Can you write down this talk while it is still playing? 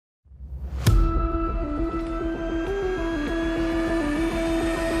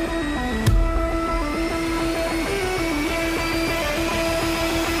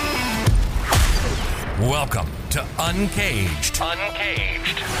Uncaged.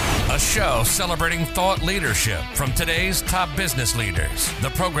 A show celebrating thought leadership from today's top business leaders. The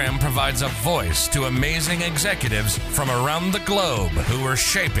program provides a voice to amazing executives from around the globe who are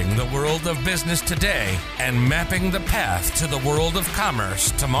shaping the world of business today and mapping the path to the world of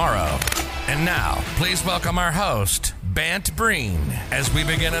commerce tomorrow. And now, please welcome our host, Bant Breen, as we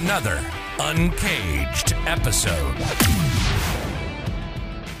begin another Uncaged episode.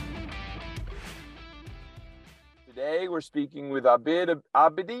 Today we're speaking with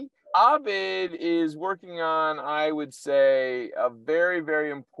Abedi. Abid is working on, I would say, a very, very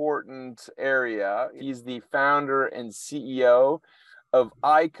important area. He's the founder and CEO of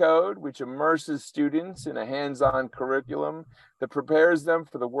iCode, which immerses students in a hands-on curriculum that prepares them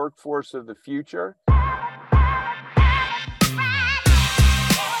for the workforce of the future.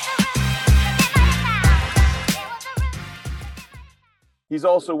 He's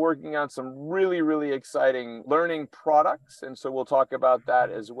also working on some really, really exciting learning products, and so we'll talk about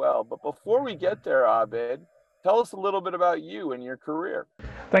that as well. But before we get there, Abid, tell us a little bit about you and your career.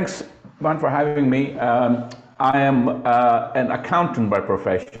 Thanks, Van, for having me. I am an accountant by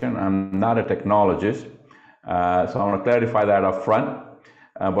profession. I'm not a technologist, so I want to clarify that up front.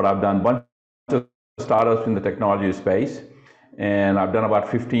 But I've done a bunch of startups in the technology space, and I've done about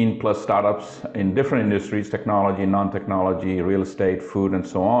 15 plus startups in different industries: technology, non-technology, real estate, food, and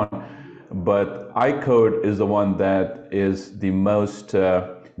so on. But iCode is the one that is the most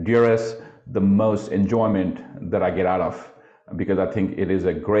dearest, the most enjoyment that I get out of, because I think it is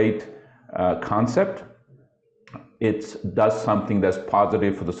a great concept. It does something that's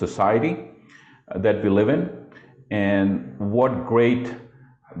positive for the society that we live in. And what great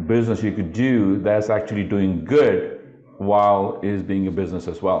business you could do that's actually doing good while is being a business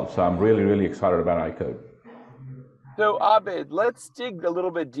as well. So I'm really, really excited about iCode. So Abid, let's dig a little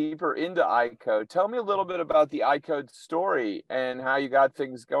bit deeper into iCode. Tell me a little bit about the iCode story and how you got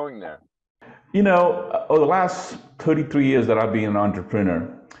things going there. You know, over the last 33 years that I've been an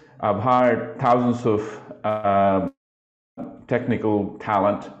entrepreneur, I've hired thousands of technical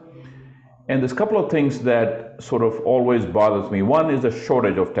talent. And there's a couple of things that sort of always bothers me. One is the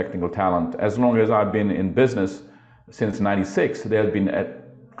shortage of technical talent. As long as I've been in business, since '96, there has been a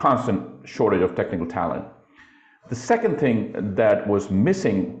constant shortage of technical talent. The second thing that was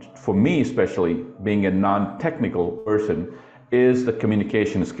missing for me, especially being a non-technical person, is the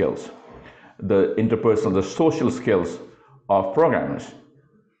communication skills, the interpersonal, the social skills of programmers.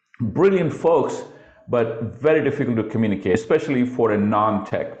 Brilliant folks, but very difficult to communicate, especially for a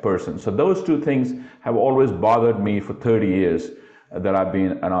non-tech person. So those two things have always bothered me for 30 years that I've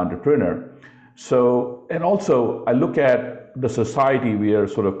been an entrepreneur. So, and also I look at the society we are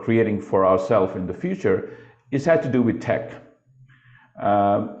sort of creating for ourselves in the future. It's had to do with tech.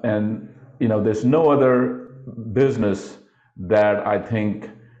 And, you know, there's no other business that I think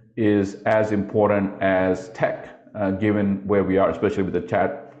is as important as tech, given where we are, especially with the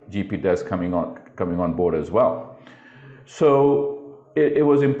chat GPT coming on board as well. So it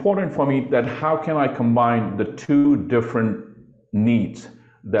was important for me that how can I combine the two different needs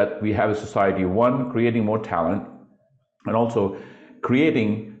that we have as a society. One, creating more talent, and also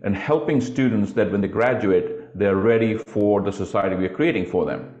creating and helping students that when they graduate, they're ready for the society we are creating for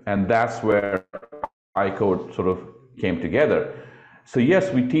them. And that's where iCode sort of came together. So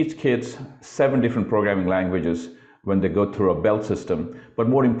yes, we teach kids 7 different programming languages when they go through a belt system. But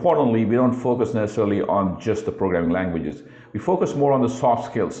more importantly, we don't focus necessarily on just the programming languages. We focus more on the soft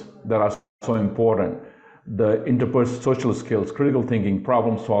skills that are so important. The interpersonal social skills, critical thinking,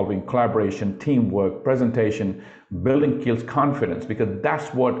 problem solving, collaboration, teamwork, presentation, building skills, confidence, because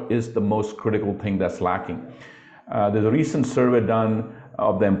that's what is the most critical thing that's lacking. There's a recent survey done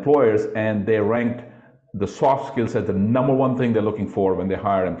of the employers, and they ranked the soft skills as the number one thing they're looking for when they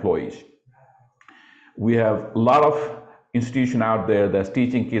hire employees. We have a lot of institutions out there that's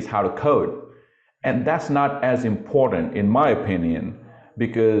teaching kids how to code, and that's not as important, in my opinion,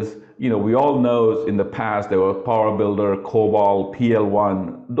 because you know, we all know in the past there were Power Builder, COBOL,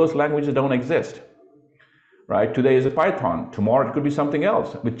 PL1. Those languages don't exist, right? Today is a Python. Tomorrow it could be something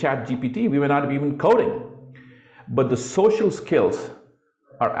else. With ChatGPT, we may not be even coding. But the social skills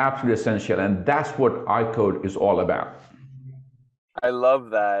are absolutely essential, and that's what iCode is all about. I love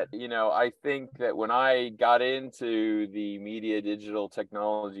that. You know, I think that when I got into the media digital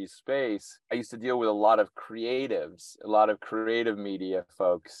technology space, I used to deal with a lot of creatives, a lot of creative media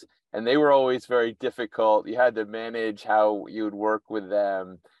folks, and they were always very difficult. You had to manage how you would work with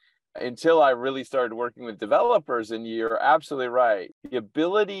them. until I really started working with developers. And you're absolutely right. The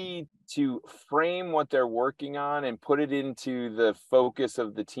ability to frame what they're working on and put it into the focus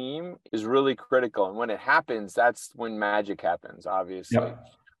of the team is really critical. And when it happens, that's when magic happens, obviously. Yep.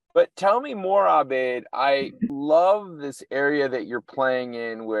 But tell me more, Abid. I love this area that you're playing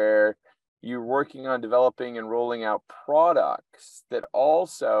in where you're working on developing and rolling out products that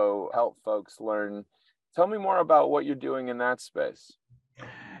also help folks learn. Tell me more about what you're doing in that space.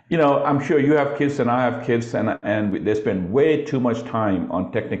 I'm sure you have kids and I have kids, and they spend way too much time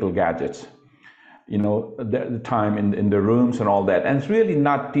on technical gadgets. The time in the rooms and all that, and it's really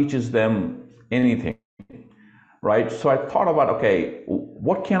not teaches them anything, right? So I thought about, okay,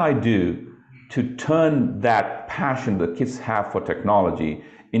 what can I do to turn that passion that kids have for technology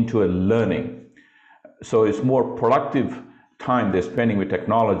into a learning? So it's more productive time they're spending with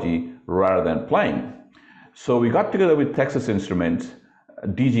technology rather than playing. So we got together with Texas Instruments,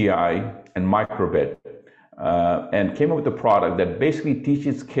 DGI, and Microbit, and came up with a product that basically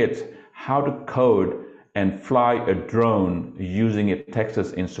teaches kids how to code and fly a drone using a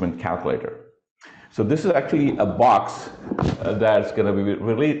Texas Instrument calculator. So this is actually a box that's going to be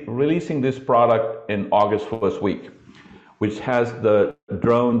releasing this product in August 1st week, which has the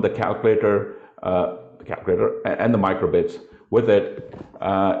drone, the calculator, and the microbits with it.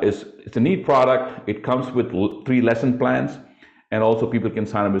 It's a neat product. It comes with 3 lesson plans, and also people can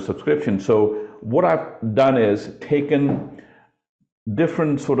sign up with subscription. So what I've done is taken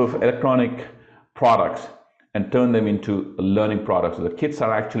different sort of electronic products and turn them into learning products. So the kids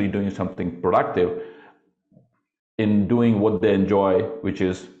are actually doing something productive in doing what they enjoy, which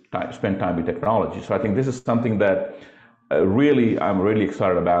is spend time with technology. So I think this is something that I'm really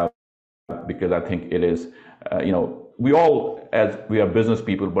excited about, because I think it is, we all, as we are business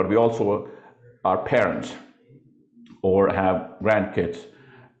people, but we also are parents or have grandkids.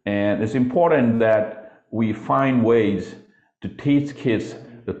 And it's important that we find ways to teach kids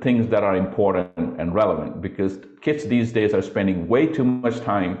the things that are important and relevant, because kids these days are spending way too much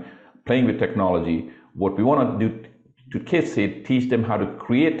time playing with technology. What we want to do to kids is teach them how to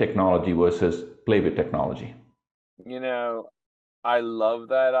create technology versus play with technology. I love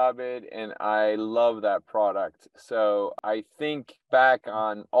that, Abid, and I love that product. So I think back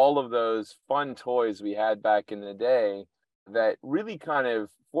on all of those fun toys we had back in the day that really kind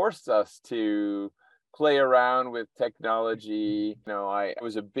of forced us to play around with technology. I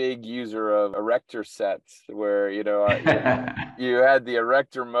was a big user of erector sets where, you had the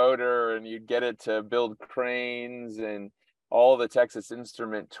erector motor and you'd get it to build cranes, and all the Texas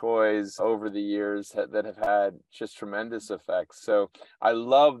Instrument toys over the years that have had just tremendous effects. So I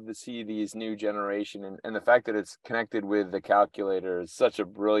love to see these new generation, and the fact that it's connected with the calculator is such a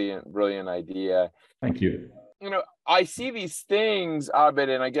brilliant, brilliant idea. Thank you. I see these things, Abid,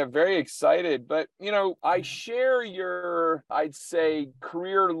 and I get very excited, but, I share your, I'd say,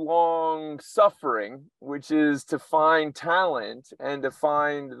 career-long suffering, which is to find talent and to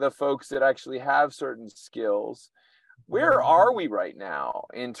find the folks that actually have certain skills. Where are we right now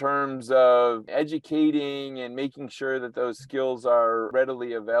in terms of educating and making sure that those skills are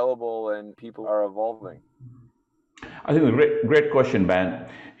readily available and people are evolving? I think a great question, Ben.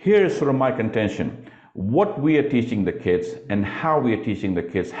 Here's sort of my contention. What we are teaching the kids and how we are teaching the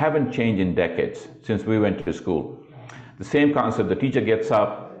kids haven't changed in decades since we went to school. The same concept: the teacher gets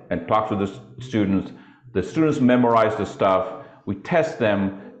up and talks to the students memorize the stuff, we test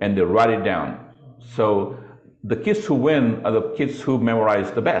them, and they write it down. So the kids who win are the kids who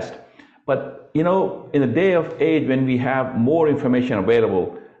memorize the best. But in a day of age when we have more information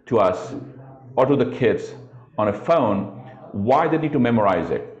available to us or to the kids on a phone, why they need to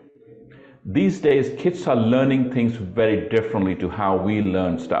memorize it? These days, kids are learning things very differently to how we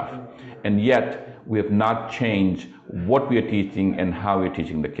learn stuff. And yet, we have not changed what we are teaching and how we're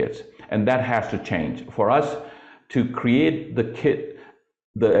teaching the kids. And that has to change. For us to create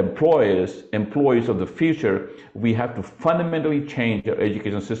the employees of the future, we have to fundamentally change our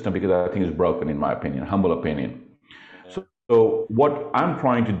education system, because I think it's broken, in my opinion, humble opinion. So what I'm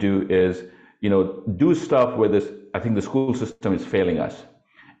trying to do is, do stuff where I think the school system is failing us.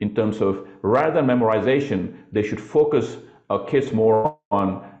 In terms of, rather than memorization, they should focus our kids more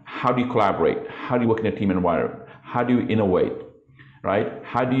on how do you collaborate, how do you work in a team environment, how do you innovate, right?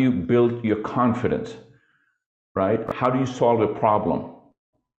 How do you build your confidence, right? How do you solve a problem?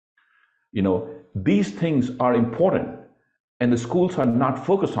 These things are important, and the schools are not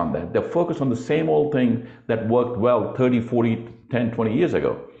focused on that. They're focused on the same old thing that worked well 30, 40, 10, 20 years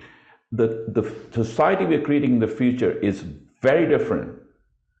ago. The society we're creating in the future is very different.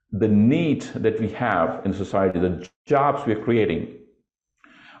 The needs that we have in society, the jobs we're creating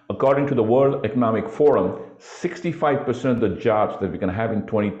according to the World Economic Forum, 65% of the jobs that we can have in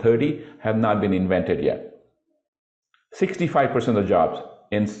 2030 have not been invented yet. 65% of the jobs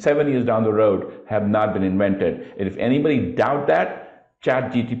in 7 years down the road have not been invented. And if anybody doubt that,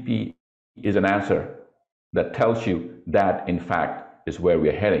 ChatGPT is an answer that tells you that, in fact, is where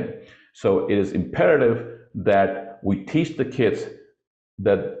we're heading. So it is imperative that we teach the kids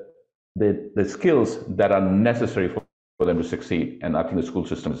that the skills that are necessary for them to succeed. And I think the school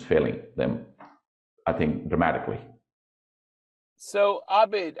system is failing them, I think, dramatically. So,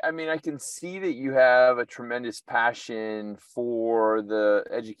 Abid, I mean, I can see that you have a tremendous passion for the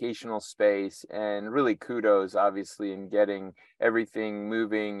educational space, and really kudos, obviously, in getting everything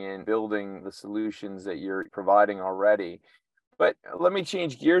moving and building the solutions that you're providing already. But let me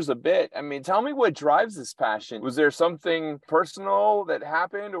change gears a bit. I mean, tell me what drives this passion. Was there something personal that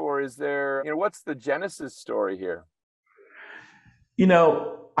happened, or is there, what's the genesis story here? I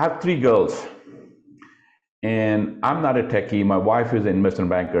have 3 girls. And I'm not a techie. My wife is an investment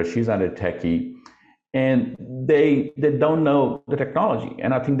banker. She's not a techie. And they don't know the technology.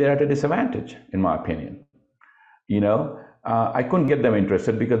 And I think they're at a disadvantage, in my opinion. I couldn't get them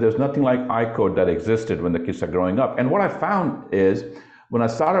interested because there's nothing like iCode that existed when the kids are growing up. And what I found is when I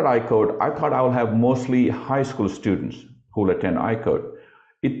started iCode, I thought I would have mostly high school students who will attend iCode.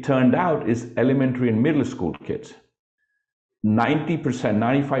 It turned out it's elementary and middle school kids. 90%,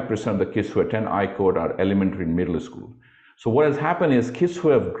 95% of the kids who attend iCode are elementary and middle school. So what has happened is kids who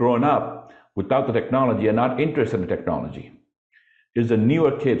have grown up without the technology are not interested in technology. It's the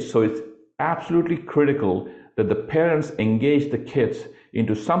newer kids. So it's absolutely critical that the parents engage the kids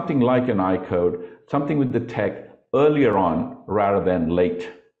into something like an iCode, something with the tech earlier on rather than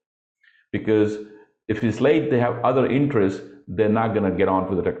late. Because if it's late, they have other interests, they're not going to get on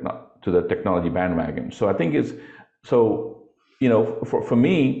to the technology bandwagon. So I think for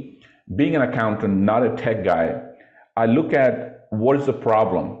me, being an accountant, not a tech guy, I look at what is the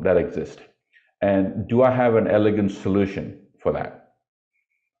problem that exists and do I have an elegant solution for that?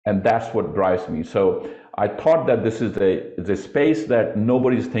 And that's what drives me. So I thought that this is a space that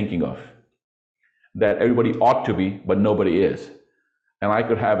nobody's thinking of, that everybody ought to be, but nobody is. And I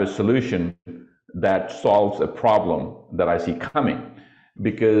could have a solution that solves a problem that I see coming.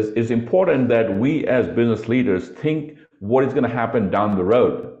 Because it's important that we as business leaders think what is going to happen down the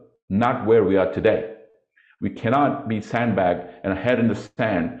road, not where we are today. We cannot be sandbagged and head in the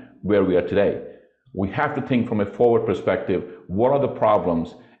sand where we are today. We have to think from a forward perspective, what are the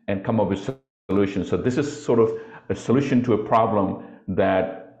problems, and come up with solutions. So this is sort of a solution to a problem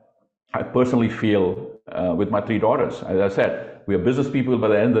that I personally feel with my 3 daughters. As I said, we are business people,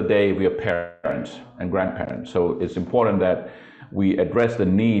 but at the end of the day, we are parents and grandparents. So it's important that we address the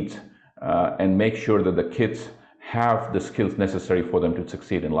needs and make sure that the kids have the skills necessary for them to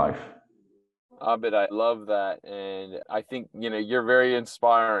succeed in life. Abid, I love that. And I think, you're very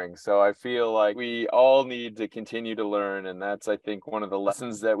inspiring. So I feel like we all need to continue to learn. And that's, I think, one of the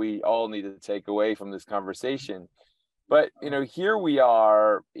lessons that we all need to take away from this conversation. But, here we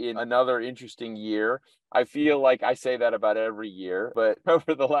are in another interesting year. I feel like I say that about every year, but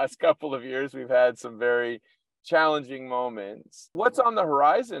over the last couple of years, we've had some very challenging moments. What's on the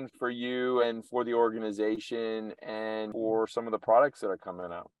horizon for you and for the organization and for some of the products that are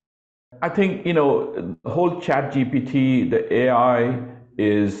coming out? I think, the whole ChatGPT, the AI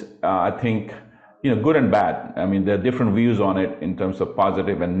is, I think, good and bad. I mean, there are different views on it in terms of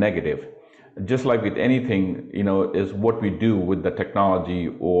positive and negative. Just like with anything, is what we do with the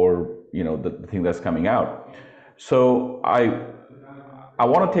technology or, the thing that's coming out. So I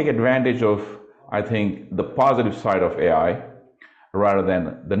want to take advantage of, I think, the positive side of AI rather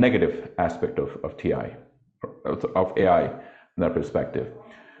than the negative aspect of AI from that perspective.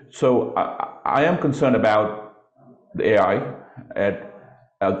 So I am concerned about the AI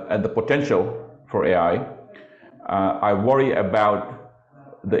and the potential for AI. I worry about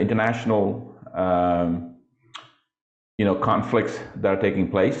the international, conflicts that are taking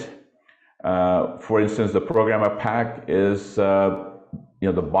place. For instance, the programmer pack is,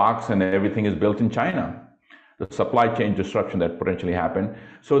 the box and everything is built in China. The supply chain disruption that potentially happened.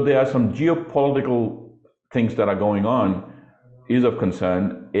 So there are some geopolitical things that are going on is of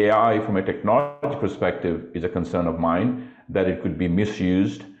concern. AI from a technology perspective is a concern of mine, that it could be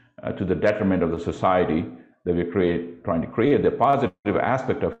misused to the detriment of the society that we're trying to create, the positive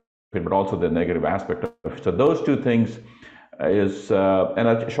aspect of it, but also the negative aspect of it. So those 2 things is, and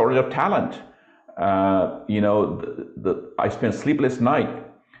a shortage of talent. I spent sleepless night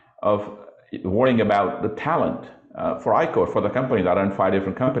of worrying about the talent for iCode, for the company that are in 5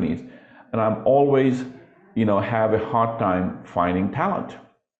 different companies. And I'm always, have a hard time finding talent.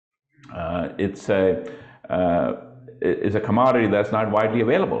 It's a commodity that's not widely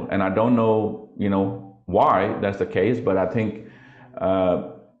available, and I don't know, why that's the case. But I think,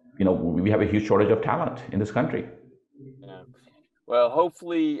 we have a huge shortage of talent in this country. Yeah. Well,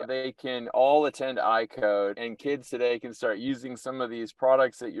 hopefully they can all attend iCode and kids today can start using some of these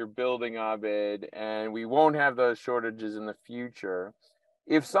products that you're building, Abid, and we won't have those shortages in the future.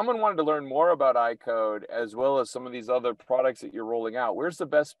 If someone wanted to learn more about iCode as well as some of these other products that you're rolling out, where's the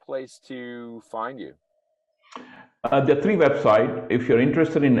best place to find you? There are three websites. If you're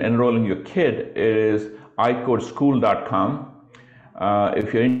interested in enrolling your kid, it is icodeschool.com.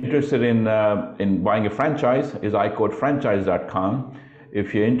 If you're interested in buying a franchise, is icodefranchise.com.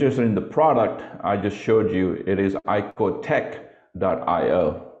 If you're interested in the product I just showed you, it is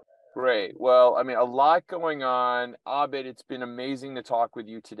icodetech.io. Great. Well, I mean, a lot going on. Abid, it's been amazing to talk with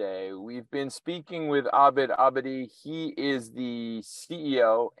you today. We've been speaking with Abid Abedi. He is the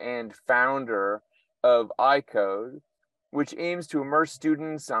CEO and founder of iCode, which aims to immerse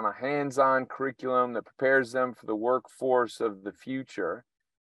students on a hands-on curriculum that prepares them for the workforce of the future.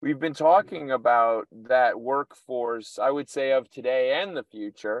 We've been talking about that workforce, I would say, of today and the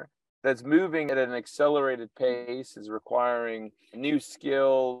future, that's moving at an accelerated pace, is requiring new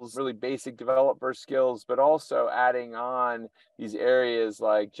skills, really basic developer skills, but also adding on these areas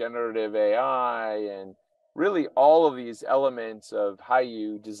like generative AI and really all of these elements of how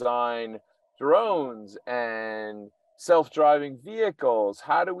you design drones and self-driving vehicles.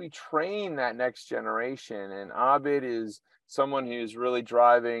 How do we train that next generation? And Abid is someone who's really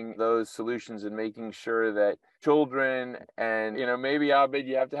driving those solutions and making sure that children and, maybe Abid,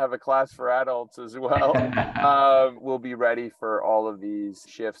 you have to have a class for adults as well, will be ready for all of these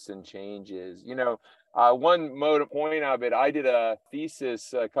shifts and changes. One point, Abid, I did a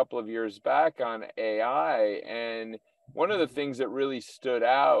thesis a couple of years back on AI, and one of the things that really stood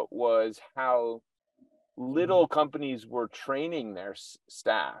out was how little companies were training their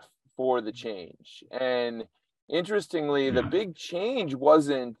staff for the change. And interestingly, the big change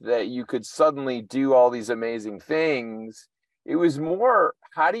wasn't that you could suddenly do all these amazing things. It was more,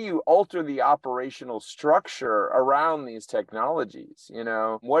 how do you alter the operational structure around these technologies?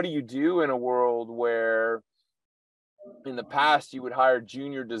 What do you do in a world where in the past you would hire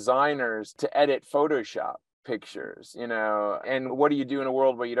junior designers to edit Photoshop pictures, and what do you do in a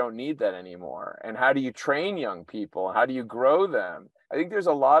world where you don't need that anymore? And how do you train young people? How do you grow them? I think there's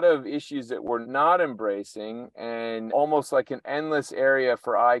a lot of issues that we're not embracing, and almost like an endless area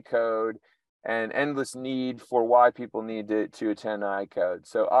for iCode and endless need for why people need to attend iCode.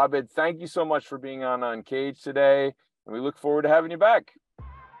 So Abid, thank you so much for being on UNCAGED today, and we look forward to having you back.